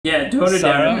Yeah, tone it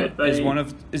down a bit, buddy.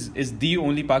 is the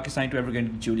only Pakistani to ever get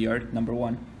into Juilliard. Number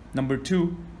one. Number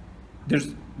two,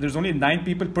 there's only 9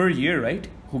 people per year, right,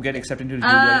 who get accepted into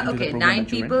Juilliard. Okay, 9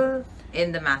 people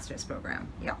in the master's program.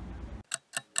 Yeah.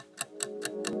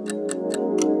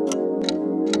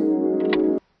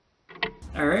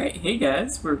 Alright, hey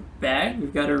guys, we're back.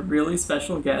 We've got a really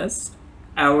special guest.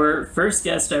 Our first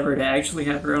guest ever to actually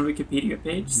have her own Wikipedia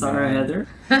page, Sara Haider.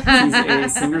 She's a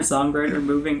singer-songwriter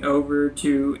moving over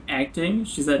to acting.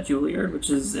 She's at Juilliard, which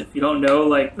is, if you don't know,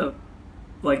 like the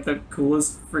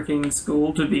coolest freaking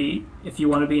school to be if you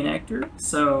want to be an actor.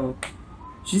 So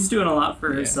she's doing a lot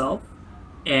for herself.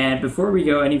 And before we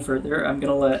go any further, I'm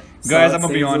gonna let guys. I'm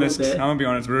gonna be honest.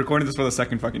 We're recording this for the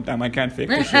second fucking time. I can't fake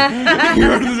this shit.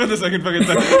 We're recording this for the second fucking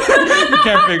time. You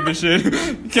can't fake this shit.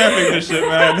 You can't fake this shit,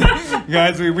 man.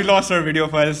 Guys, we lost our video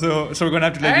file, so we're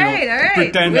gonna have to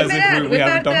pretend as if we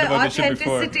haven't talked about this shit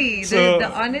before.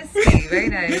 The honesty, very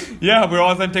nice. Yeah, we're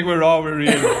authentic. We're raw. We're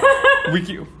real. We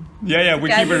keep it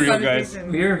real, guys.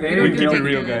 We keep it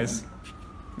real, guys.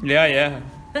 Yeah.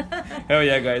 Hell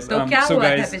yeah, guys. So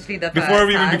guys, before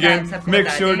we even begin, make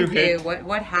sure to hit.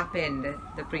 What happened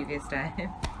the previous time?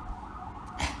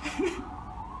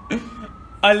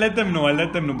 I'll let them know.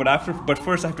 But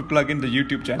first, I have to plug in the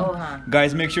YouTube channel.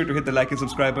 Guys, make sure to hit the like and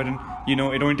subscribe button. You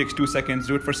know, it only takes 2 seconds.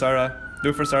 Do it for Sara.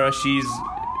 She's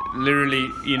literally,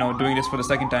 doing this for the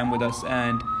second time with us,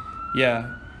 and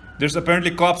yeah. There's apparently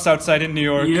cops outside in New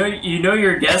York. You know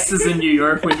your guest is in New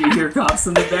York when you hear cops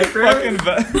in the background.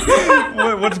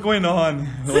 What's going on?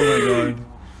 Oh my god.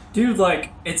 Dude,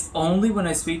 like, it's only when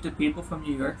I speak to people from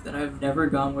New York that I've never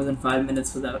gone more than 5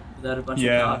 minutes without a bunch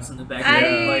of cops in the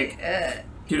background.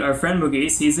 Dude, our friend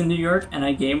Mughis, he's in New York, and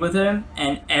I game with him,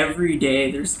 and every day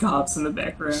there's cops in the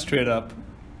background. Straight up.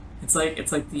 It's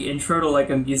like the intro to like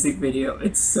a music video.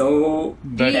 It's so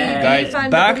bad.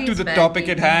 Guys, back to the topic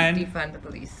at hand. Defund the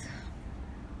police.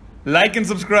 Like and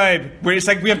subscribe. It's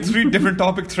like we have 3 different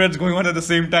topic threads going on at the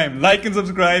same time. Like and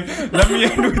subscribe. Let me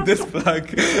end with this plug,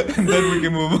 and then we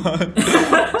can move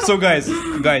on. So guys,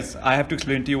 I have to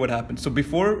explain to you what happened. So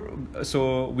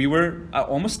we were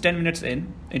almost 10 minutes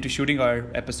into shooting our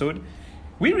episode.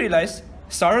 We realized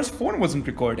Sara's phone wasn't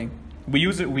recording. We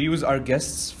use our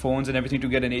guests' phones and everything to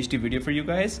get an HD video for you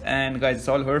guys, and guys, it's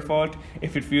all her fault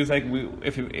if it feels like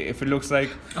if it looks like,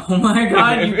 oh my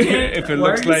god, if it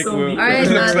looks like we're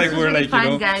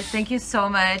fine, guys. Thank you so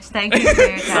much. Thank you for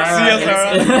your time. See ya,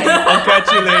 Sara. I'll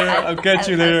catch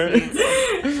you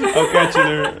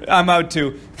later. I'm out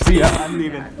too. See ya. I'm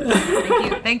leaving.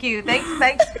 Thank you.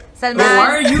 Thanks. Salman. Well, why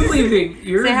are you leaving?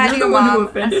 You're the one who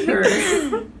offended her.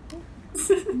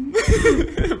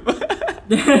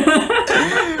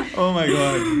 Oh my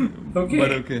god.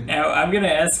 Okay. Now I'm gonna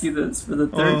ask you this for the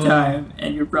 3rd time,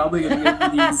 and you're probably gonna give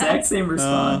me the exact same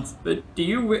response. But do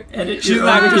you edit your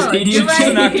own Wikipedia? She's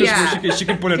an actress. She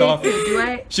can pull it off.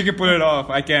 She can pull it off.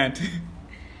 I can't.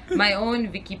 My own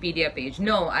Wikipedia page.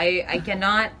 No, I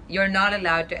cannot. You're not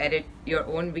allowed to edit your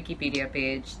own Wikipedia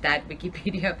page. That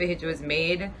Wikipedia page was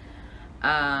made.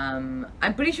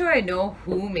 I'm pretty sure I know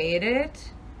who made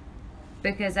it,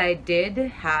 because I did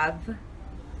have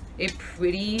a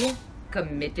pretty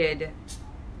committed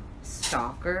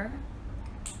stalker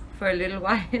for a little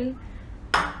while. He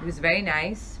was very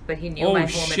nice, but he knew my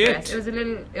home address.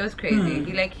 It was crazy.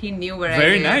 He knew where I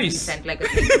lived. He sent like a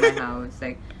thing to my house.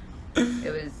 Like,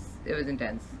 it was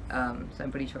intense. So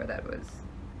I'm pretty sure that was,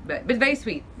 but very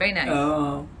sweet, very nice.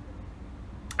 Oh.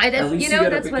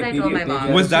 That's what I told my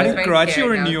mom. Was that in Karachi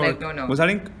or in New York? No. Was that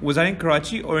in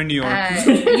Karachi or in New York? Was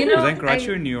that in Karachi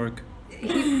or in New York?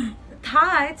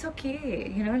 It's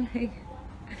okay.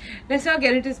 Let's not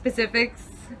get into specifics.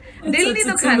 Dil bhi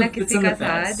to khana kisi ka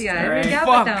saath, yaar. Kya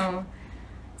batao?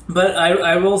 But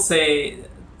I will say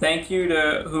thank you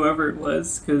to whoever it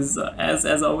was, because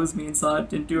as always, me and Saad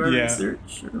didn't do our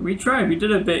research. We tried. We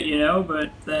did a bit,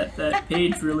 but that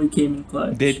page really came in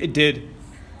clutch. It did.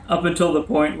 Up until the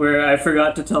point where I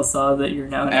forgot to tell Saad that you're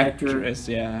now an actress,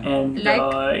 And like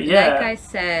I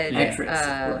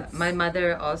said, my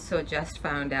mother also just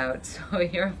found out, so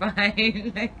you're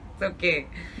fine. It's okay.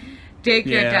 Take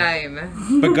your time.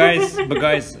 But guys,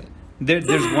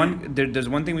 there's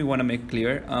one thing we want to make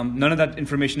clear. None of that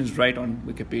information is right on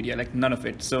Wikipedia. Like, none of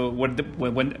it. So when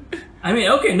I mean,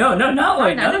 okay, no, not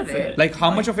like none of it. Like,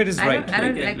 how much of it is right?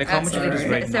 Like how much of it is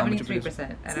right?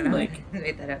 73%. I don't know.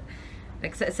 Wait that up.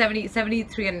 Like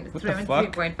 73 and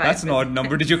 73.5. That's an odd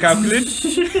number. Did you calculate?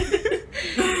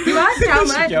 You asked how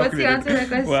much? What's the answer to that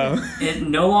question? Wow. It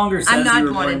no longer says you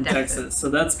were born in Texas, so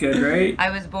that's good, right?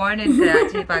 I was born in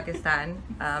Karachi, Pakistan.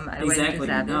 I went to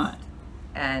Zabist,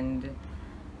 and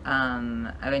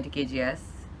I went to KGS.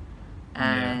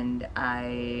 and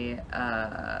I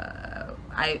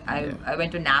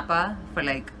went to Napa for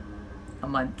like a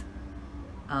month,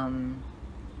 and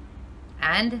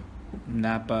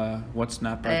Napa. What's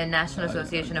Napa? the National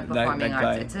Association of Performing that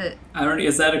Arts. guy. I don't know.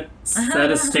 Is that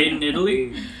a state in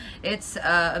Italy? It's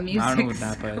a music I don't know what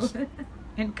Napa is. school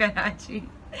in Karachi.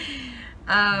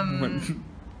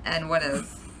 And what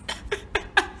else?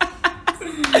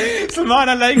 Salman,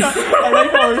 I like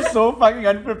how we're so fucking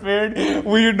unprepared.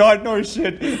 We do not know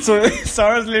shit. So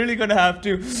Sarah's literally gonna have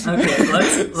to. Okay,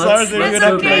 Sarah's literally It's gonna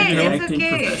have to, okay. you know, It's acting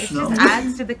okay. It professional. just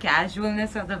adds to the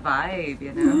casualness of the vibe,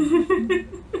 you know.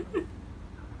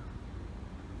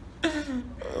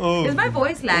 Oh, Is my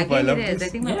voice lagging? I love It is. this.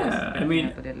 I think my voice is Yeah, I lagging mean,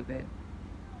 up a little bit.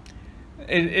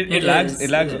 It is, lags. It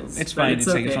lags. it is, It's but fine. it's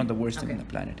It's like it's okay. not the worst thing on Okay. the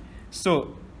planet.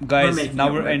 So, guys, making now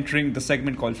it we're work. entering the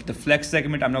segment called the flex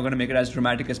segment. I'm not gonna make it as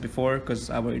dramatic as before because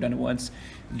I've already done it once.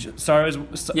 Sarah's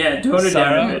Yeah, tone it down a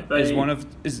Sarah bit, buddy. is one of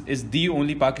is the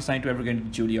only Pakistani to ever get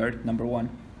into Juilliard. Number one.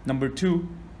 Number two,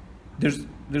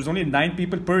 there's only 9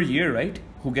 people per year, right,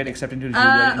 who get accepted into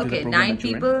Juilliard. Into the Okay, program 9 that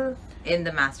you're in. people in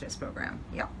the master's program.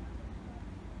 Yeah.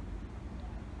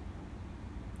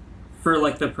 For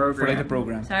like the program. For like the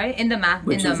program. Sorry, in the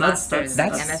Which in the is- that's- masters,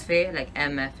 that's- like MFA, like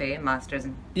MFA, masters,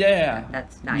 and Yeah.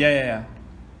 that's 9. Yeah.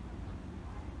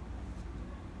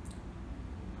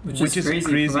 Which Which is is crazy.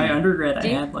 crazy. For my undergrad, I Do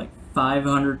you- had like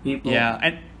 500 people. Yeah,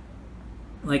 and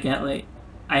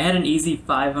I had an easy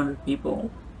 500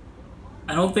 people.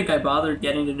 I don't think I bothered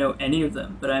getting to know any of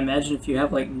them, but I imagine if you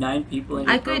have like 9 people in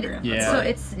your I could. program, Yeah. that's So like-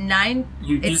 it's 9.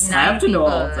 You it's just 9 have to know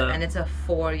people, all of them. and it's a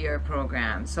 4-year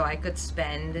program. So I could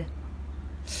spend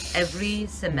every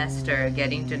semester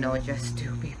getting to know just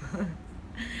 2 people,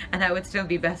 and I would still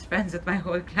be best friends with my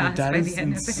whole class That by is the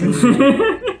end of insane.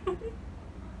 it.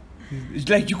 It's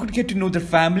like you could get to know their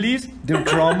families, their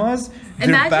traumas, their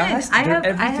Imagine, past, I their have- I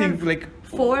everything. have- Like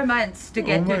 4 months to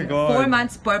get Oh my to God. 4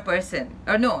 months per person,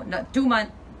 or no, not 2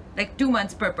 months, like 2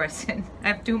 months per person. I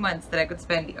have 2 months that I could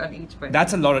spend on each person.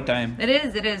 that's a lot of time. It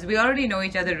is. We already know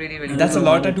each other really, really That's a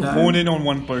well. lot of time to hone in on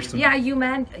one person. Yeah,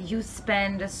 you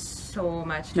spend so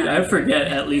much time. Dude, I forget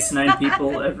at least 9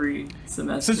 people every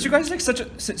semester. Since you guys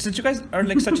since you guys are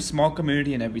like such a small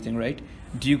community and everything, right?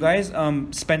 Do you guys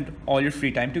spend all your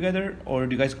free time together, or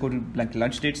do you guys go to like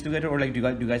lunch dates together, or like do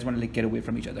you guys want to like get away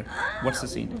from each other? What's the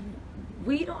scene?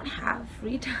 We don't have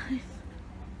free time.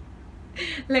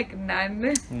 Like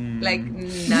none. Like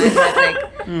none.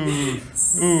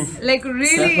 Like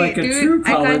really, like a true dude.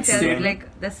 I can't college tell you. student.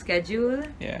 Like the schedule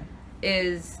Yeah.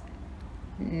 is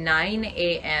 9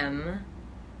 a.m.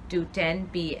 to 10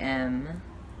 p.m.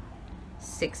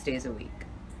 6 days a week.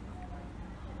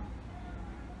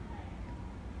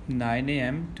 9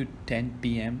 a.m. to 10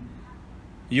 p.m.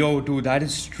 Yo, dude, that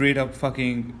is straight up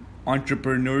fucking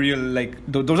entrepreneurial. Like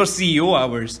those are CEO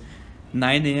hours.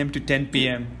 9 a.m. to 10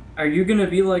 p.m. Are you gonna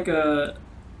be like a?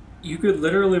 You could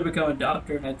literally become a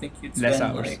doctor, and I think you'd spend Less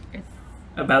hours. like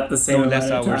about the same No, amount less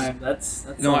of hours. time. That's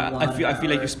No, a I lot feel of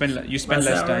like you hours. spend Less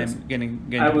less hours? time getting I to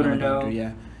become a wouldn't doctor. know.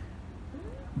 Yeah.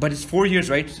 But it's 4 years,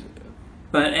 right?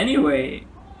 But anyway,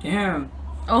 damn.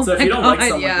 Oh So if my you don't god, like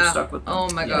someone, yeah. you're stuck with them. Oh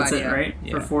my Yeah. god, That's it, yeah. right?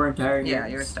 Yeah. For 4 entire years. Yeah,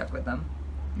 you're stuck with them.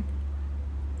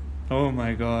 Oh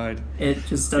my god. It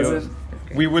just Yo, doesn't.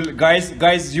 we will,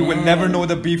 guys. You will never know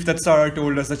the beef that Sarah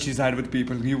told us that she's had with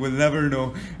people. You will never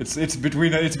know. It's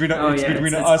between Oh, it's yeah,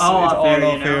 between it's us. all It's off all air, you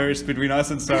off know? air. It's between us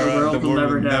and Sarah. world The will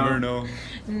world will never never know. know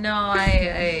No,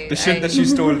 I the shit that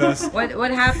she's told us.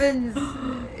 What happens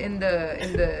in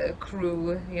the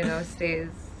crew, you know, stays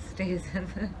in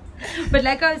the. But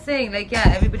like I was saying, like yeah,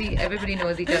 everybody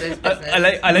knows each other's business.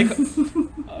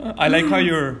 I like how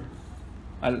your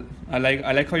I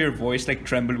like how your voice like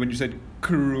trembled when you said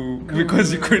crew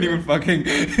because you couldn't even fucking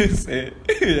say it.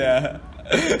 Yeah.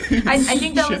 I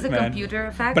think that was Shit, a man. computer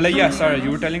effect. But like yeah, Sarah,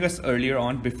 you were telling us earlier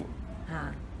on before.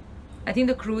 Huh. I think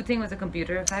the crew thing was a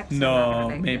computer effect. So No, I'm not,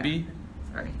 like, maybe.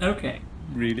 yeah. Sorry. Okay.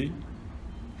 Really?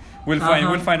 We'll find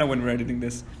Uh-huh. we'll find out when we're editing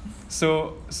this.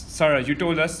 So Sarah, you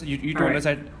told us you told Alright. us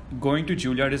that going to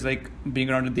Juilliard is like being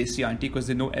around a desi auntie because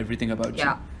they know everything about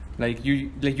Yeah. you.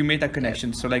 Like you made that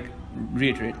connection. So like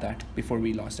reiterate that before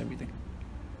we lost everything.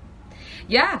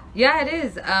 Yeah, it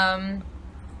is.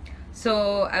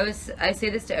 So I say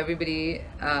this to everybody,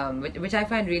 which I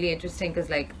find really interesting because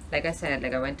like I said,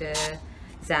 like I went to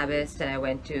Zabist and I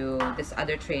went to this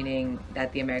other training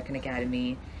at the American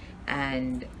Academy,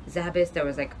 and Zabist there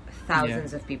was like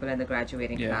thousands of people in the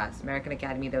graduating class. American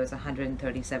Academy there was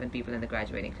 137 people in the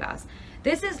graduating class.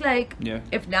 This is like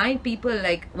if 9 people,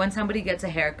 like when somebody gets a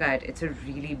haircut, it's a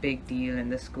really big deal in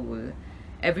the school.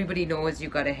 Everybody knows you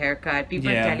got a haircut.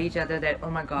 People tell each other that, oh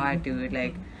my god, dude,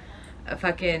 like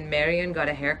fucking Marion got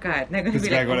a haircut. And they're gonna This be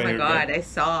guy like, got oh a my haircut. god, I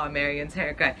saw Marion's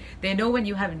haircut. They know when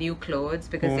you have new clothes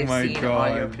because Oh they've my seen all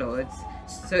your God. clothes.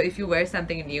 So if you wear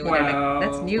something new, they're Wow.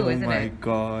 like, that's new, Oh isn't my it?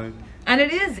 god. And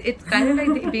it is. It's kind of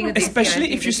like being a Desi Especially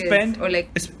auntie if you because- spend- or like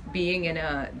es- being in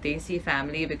a Desi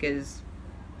family, because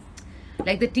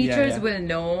like the teachers yeah. will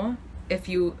know if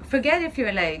you forget if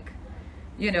you're like,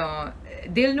 you know,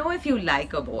 they'll know if you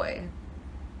like a boy.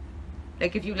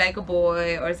 Like if you like a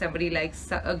boy or somebody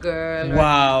likes a girl. Or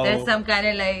Wow. there's some kind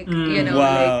of like, you know,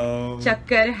 Wow. like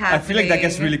chakkar happening. I feel like that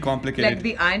gets really complicated. Like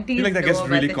the aunties I feel like that know gets about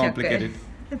really the complicated. chakkar.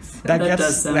 That That does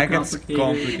gets sound complicated.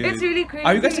 complicated. It's really crazy.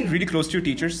 Are you guys like really close to your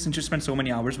teachers since you spend so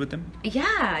many hours with them?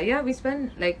 Yeah, we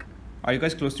spend like Are you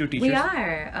guys close to your teachers? we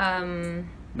are.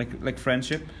 Like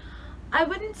friendship? I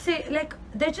wouldn't say like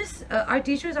they're just our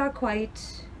teachers are quite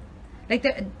like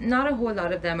not a whole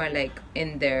lot of them are like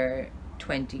in their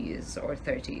 20s or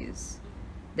 30s.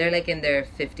 They're like in their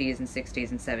 50s and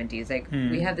 60s and 70s. Like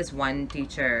we have this one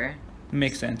teacher.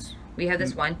 Makes sense. We have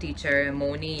this one teacher,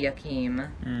 Moni Yakim,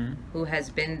 who has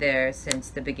been there since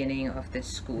the beginning of this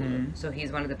school. So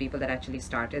he's one of the people that actually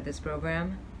started this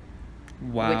program.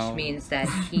 Wow. Which means that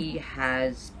he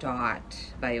has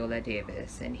taught Viola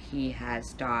Davis and he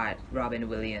has taught Robin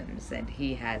Williams and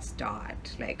he has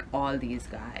taught like all these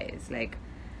guys. Like,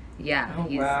 yeah, Oh,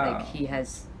 he's wow. like he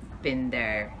has been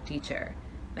their teacher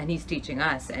and he's teaching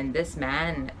us. And this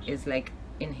man is like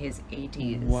in his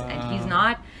 80s and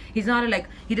he's not a, like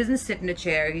he doesn't sit in a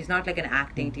chair. He's not like an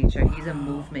acting teacher. He's a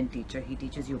movement teacher. He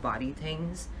teaches you body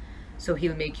things. So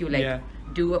he'll make you like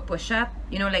do a push-up,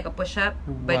 you know, like a push-up,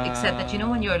 but except that, you know,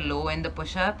 when you're low in the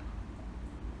push-up,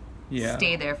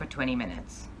 stay there for 20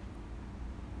 minutes.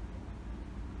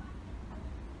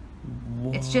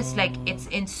 Whoa. It's just like, it's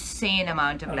insane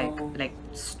amount of like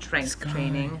strength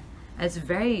training. It's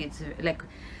like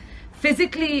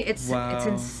physically, it's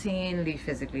insanely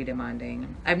physically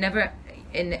demanding. I've never,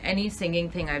 in any singing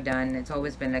thing I've done, it's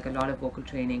always been like a lot of vocal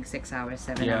training, 6 hours,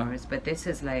 7 hours, but this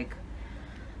is like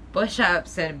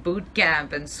push-ups and boot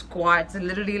camp and squats and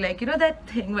literally like, you know that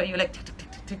thing where you like tick, tick,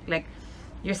 tick, tick, tick, like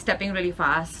you're stepping really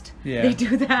fast. They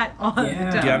do that on Yeah.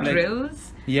 the Do you have, like-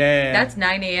 drills. Yeah. That's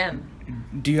 9 a.m.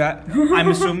 Do you have, I'm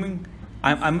assuming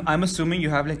I'm assuming you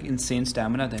have like insane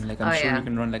stamina then. Like I'm sure you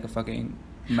can run like a fucking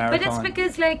marathon. But it's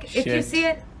because like if you Shit. see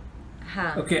it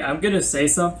Okay, I'm gonna say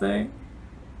something.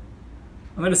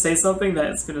 I'm gonna say something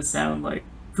that's gonna sound like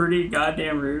pretty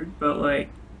goddamn rude, but like,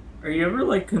 are you ever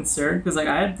like concerned? Because like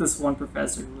I had this one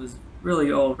professor who was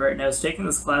really old, right? And I was taking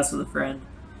this class with a friend,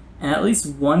 and at least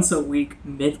once a week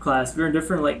mid-class, we were in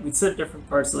different, like we'd sit at different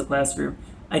parts of the classroom.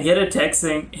 I get a text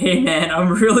saying, "Hey man, I'm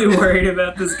really worried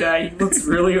about this guy. He looks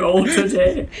really old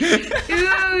today."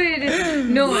 dude,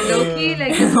 no, Loki,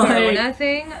 like this Like, corona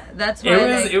thing, that's why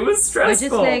like, It was we're stressful.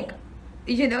 just like,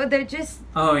 you know, they're just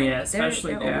Oh yeah, they're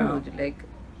especially now. old. Like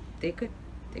they could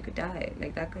die.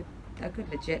 Like that could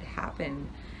legit happen.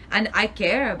 And I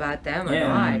care about them a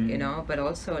lot, you know, but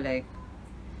also like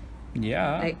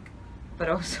but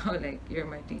also like you're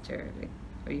my teacher. Like,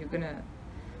 are you gonna?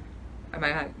 Am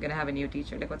I gonna have a new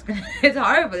teacher? Like, what's gonna? It's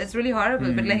horrible. It's really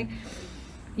horrible. But like,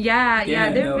 yeah,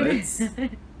 they're no, really. it's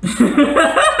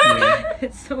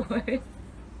It's the worst.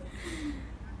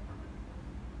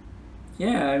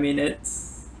 yeah. I mean,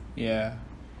 it's Yeah.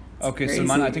 Okay, crazy.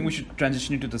 Salman, I think we should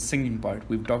transition into the singing part.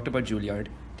 We've talked about Juilliard.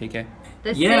 Take care.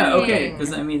 The yeah. singing. Okay,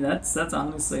 because I mean that's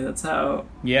honestly that's how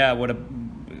Yeah.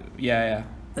 Yeah.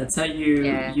 that's how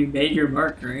you made your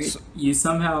mark, right? So- You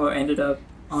somehow ended up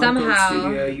on Somehow, Coke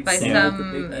Studio. You by sang with the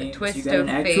big some names, twist you got of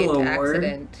an fate, actual award.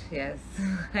 accident. Yes,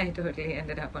 I totally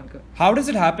ended up on Coke. How does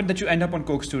it happen that you end up on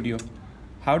Coke Studio?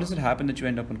 How does it happen that you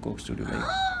end up on Coke Studio? Like,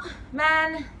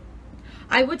 Man,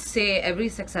 I would say every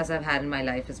success I've had in my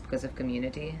life is because of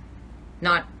community.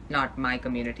 Not my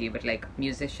community, but like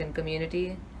musician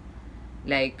community.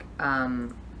 Like,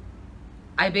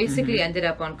 I basically ended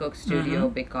up on Coke Studio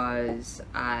because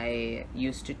I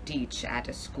used to teach at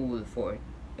a school for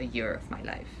a year of my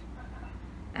life.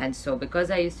 And so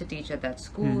because I used to teach at that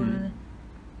school,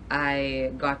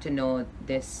 I got to know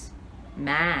this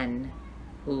man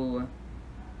who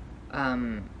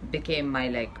became my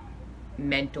like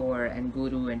mentor and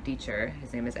guru and teacher.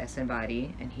 His name is Esan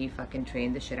Bari, and he fucking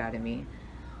trained the shit out of me.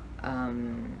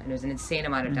 And it was an insane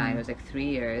amount of time. It was like 3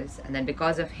 years. And then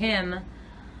because of him,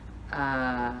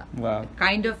 wow.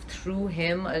 kind of through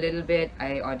him a little bit,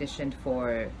 I auditioned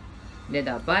for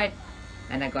Nida Butt,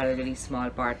 and I got a really small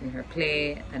part in her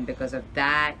play. And because of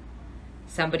that,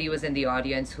 somebody was in the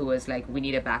audience who was like, we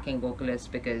need a backing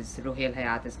vocalist because Ruhail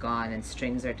Hayat is gone and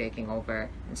strings are taking over.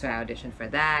 And so I auditioned for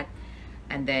that.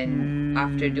 And then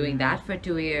after doing that for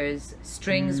 2 years,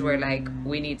 Strings were like,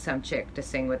 we need some chick to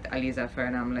sing with Ali Zafar.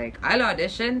 And I'm like, I'll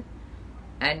audition.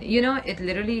 And you know, it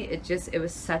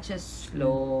was such a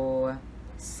slow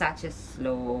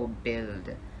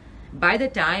build. By the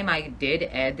time I did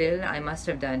Air I must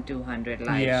have done 200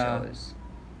 live shows.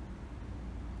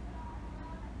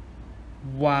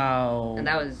 Wow. And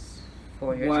that was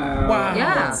 4 years ago. Wow.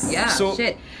 Yeah, so,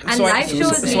 shit. And so live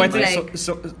shows so I means think like...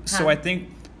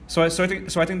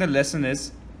 I think the lesson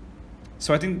is,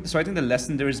 I think the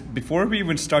lesson there is, before we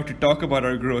even start to talk about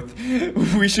our growth,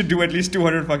 we should do at least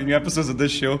 200 fucking episodes of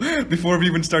this show before we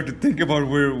even start to think about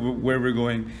where we're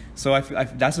going. So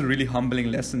that's a really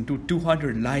humbling lesson.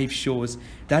 200 live shows,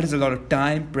 that is a lot of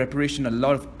time, preparation, a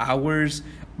lot of hours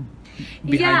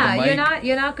behind the mic.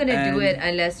 You're not gonna do it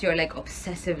unless you're like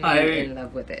obsessively in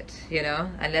love with it, you know,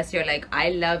 unless you're like, I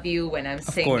love you when I'm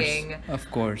singing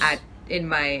of course in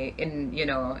my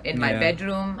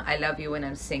bedroom. I love you when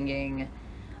I'm singing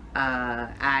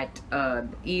at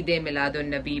Eid-e-Miladun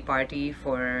Nabi party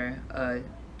for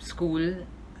school.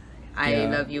 I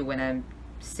love you when I'm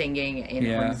singing in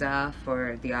Hunza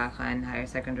for the Khan higher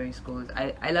secondary schools.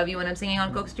 I love you when I'm singing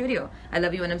on Coke Studio. I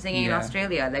love you when I'm singing in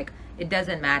Australia. Like, it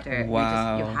doesn't matter.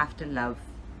 Wow. You have to love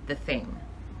the thing.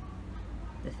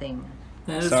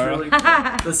 That is Sarah? really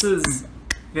cool. This is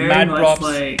very mad much props,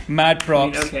 like... mad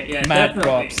props, mad definitely.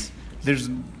 props. There's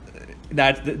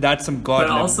that's some god. But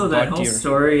also that whole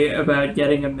story about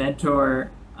getting a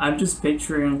mentor, I'm just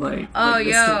picturing like Mr.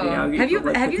 Miyagi have you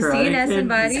from, like, the seen Karate S Kid. and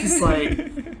Body? It's just like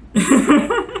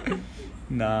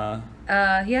Nah.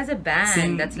 He has a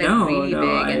band that's like really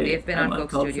big, and they've been on Coke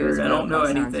Studios. I don't know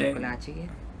Sounds of anything. KARACHI.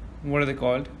 What are they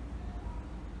called?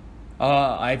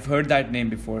 I've heard that name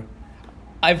before.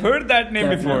 I've heard that name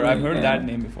before.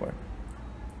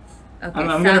 Okay,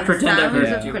 I'm gonna pretend I've heard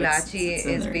Sounds it. of KARACHI It's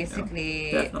in is there,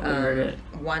 basically Definitely heard it.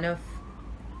 one of...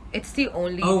 It's the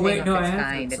only Oh, thing wait, of no, I its have heard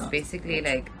kind. It's Sounds of basically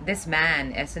like this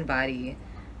man, S and Body.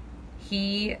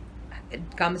 He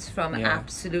comes from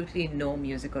absolutely no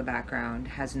musical background,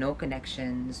 has no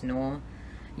connections, no,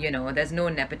 there's no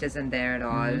nepotism there at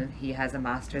all. He has a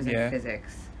master's in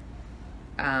physics.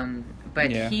 But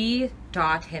he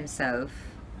taught himself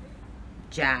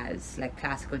jazz, like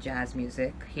classical jazz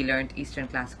music. He learned Eastern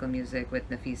classical music with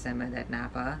Nafis Ahmed at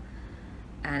Napa.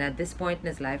 And at this point in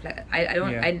his life, like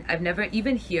I've never,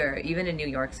 even in New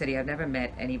York City, I've never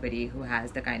met anybody who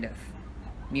has the kind of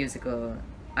musical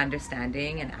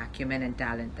understanding and acumen and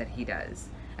talent that he does.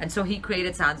 And so he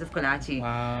created Sounds of KARACHI.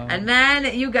 Wow. And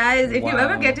man, you guys, if you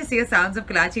ever get to see a Sounds of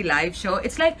KARACHI live show,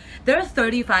 it's like there are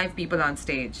 35 people on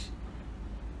stage.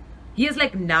 He has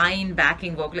like 9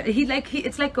 backing vocalists.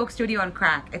 It's like Coke Studio on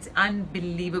crack. It's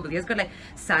unbelievable. He's got like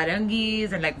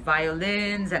sarangis and like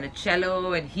violins and a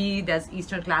cello, and he does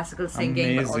Eastern classical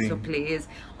singing, but also plays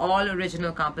all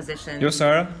original compositions. Yo,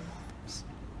 Sarah.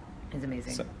 It's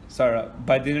amazing. Sarah,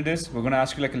 by the end of this, we're gonna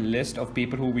ask you like a list of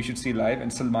people who we should see live,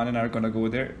 and Salman and I are gonna go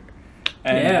there.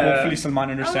 And hopefully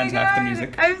Salman understands half the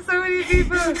music. I have so many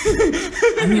people.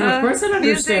 I mean, of course I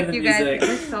understand the you music. guys,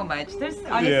 there's so much. There's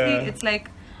honestly, it's like,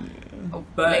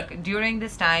 like during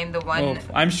this time, the one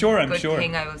I'm sure.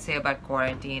 thing I will say about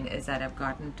quarantine is that I've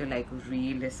gotten to like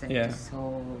re-listen to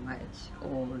so much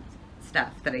old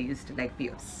stuff that I used to like be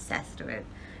obsessed with.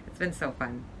 It's been so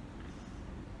fun.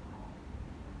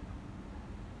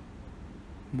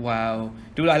 Wow,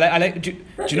 dude, I like. Do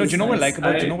you know what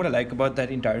I like about that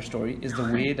entire story is the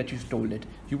way that you told it.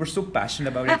 You were so passionate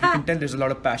about it. You can tell there's a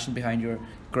lot of passion behind your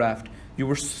craft. You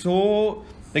were so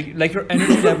like your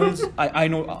energy levels. I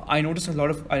noticed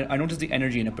I noticed the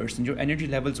energy in a person. Your energy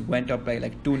levels went up by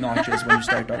like 2 notches when you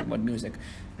started talking about music.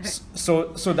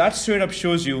 So that straight up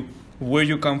shows you where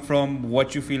you come from,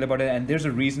 what you feel about it, and there's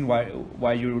a reason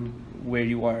why you're where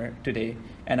you are today.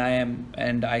 And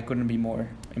I couldn't be more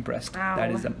impressed. Wow.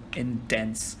 That is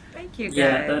intense. Thanks, you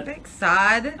guys. Thanks,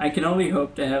 Saad. I can only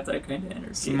hope to have that kind of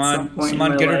energy.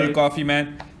 Saman, get rid of the coffee,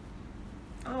 man.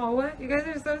 Oh, what? You guys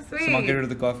are so sweet. Saman, get rid of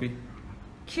the coffee.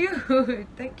 Cute.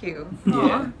 Thank you.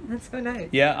 Yeah. That's so nice.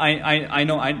 Yeah,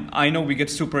 I know we get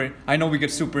super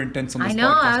intense on this podcast. I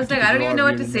know. I was like, I don't even know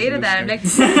what to say to that. I'm like,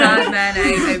 Saad, man,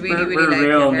 I really like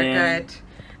your haircut.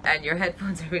 And your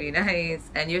headphones are really nice,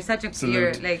 and you're such a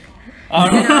clear, like. I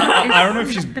don't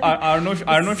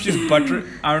know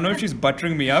if she's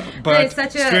buttering me up, but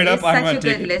straight up, I'm gonna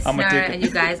take it. I'm gonna take it. And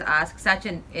you guys ask such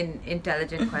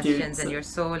intelligent questions, and you're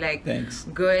so like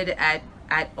good at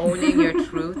owning your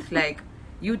truth. Like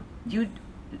you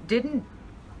didn't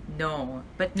know,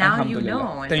 but now you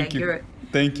know, and Thank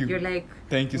you. You're like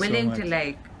willing to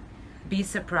like be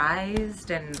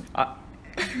surprised and.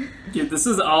 Dude, this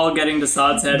is all getting to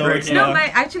Saad's head No, right it's now. No,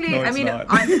 actually, No, I it's mean, not.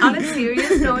 on a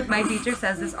serious note, my teacher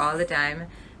says this all the time,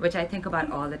 which I think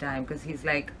about all the time, because he's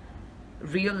like,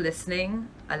 real listening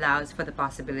allows for the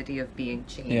possibility of being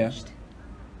changed.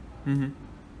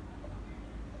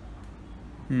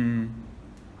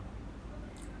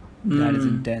 That is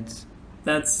intense.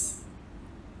 That's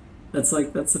the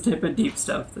type of deep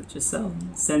stuff that just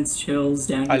sends chills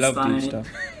down your I love spine. deep stuff.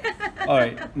 All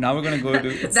right, now we're gonna go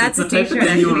to. That's the a type of t-shirt,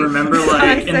 thing you'll actually. remember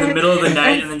like in the middle of the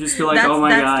night and then just feel like, oh my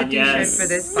that's god, the t-shirt yes. for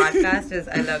this podcast is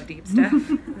I love deep stuff.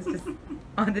 It's just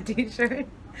on the t-shirt.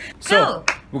 So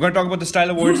we're gonna talk about the Style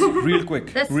Awards real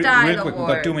quick. The real Style quick. We've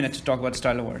got 2 Awards. minutes to talk about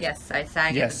Style Awards. Yes, I sang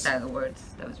at the Yes. Style Awards.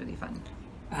 That was really fun.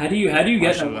 How do you get an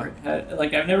Mashallah. award?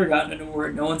 Like I've never gotten an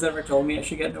award. No one's ever told me I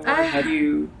should get an award. How do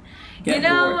you get You an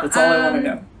know, award? That's all I want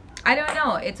to know. I don't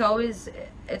know. It's always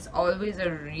a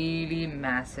really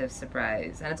massive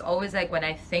surprise, and it's always like when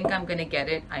I think I'm gonna get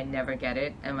it, I never get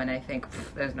it, and when I think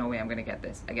there's no way I'm gonna get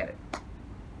this, I get it.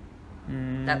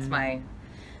 That's my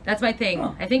thing.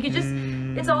 Huh. I think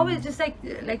it's always just like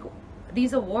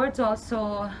these awards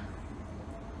also.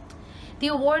 The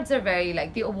awards are very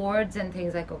like the awards and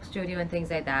things like Coke Studio and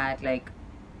things like that. Like,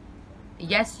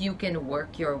 yes, you can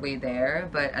work your way there,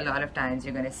 but a lot of times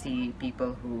you're gonna see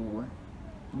people who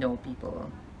know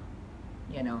people,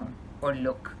 you know, or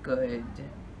look good.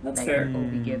 That's like, fair. oh,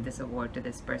 we give this award to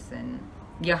this person.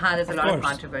 Yeah, there's a lot of course.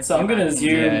 controversy. So I'm gonna about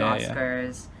assume- the Yeah, yeah.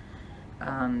 Oscars,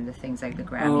 the things like the Oh,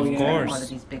 Grammys, yeah. and Of all course. of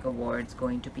these big awards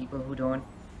going to people who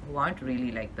aren't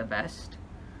really like the best.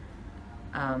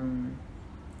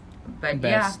 But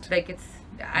Best. yeah, like it's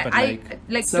But I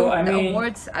like So, don't- I the mean-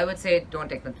 awards. I would say don't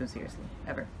take them too seriously,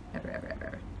 ever.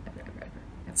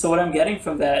 So what I'm getting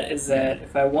from that is that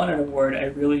if I want an award, I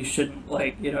really shouldn't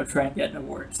try and get an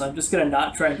award. So I'm just gonna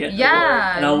not try and get an award,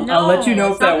 Yeah, and I'll let you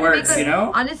know if that Something works. because You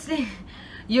know. honestly,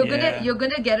 you're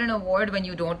gonna get an award when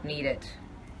you don't need it.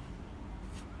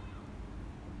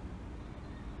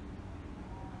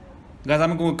 Guys, I'm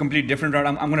gonna go a complete different route.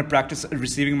 I'm gonna practice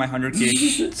receiving my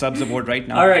 100K subs award right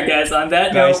now. All right, guys. On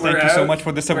that Guys, note, thank we're you so out. much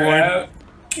for this We're award. out.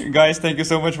 Guys, thank you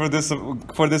so much for this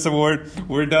award.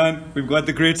 We're done. We've got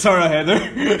the great Sara Haider,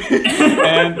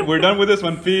 and we're done with this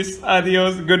one. Peace,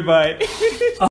 adios, goodbye.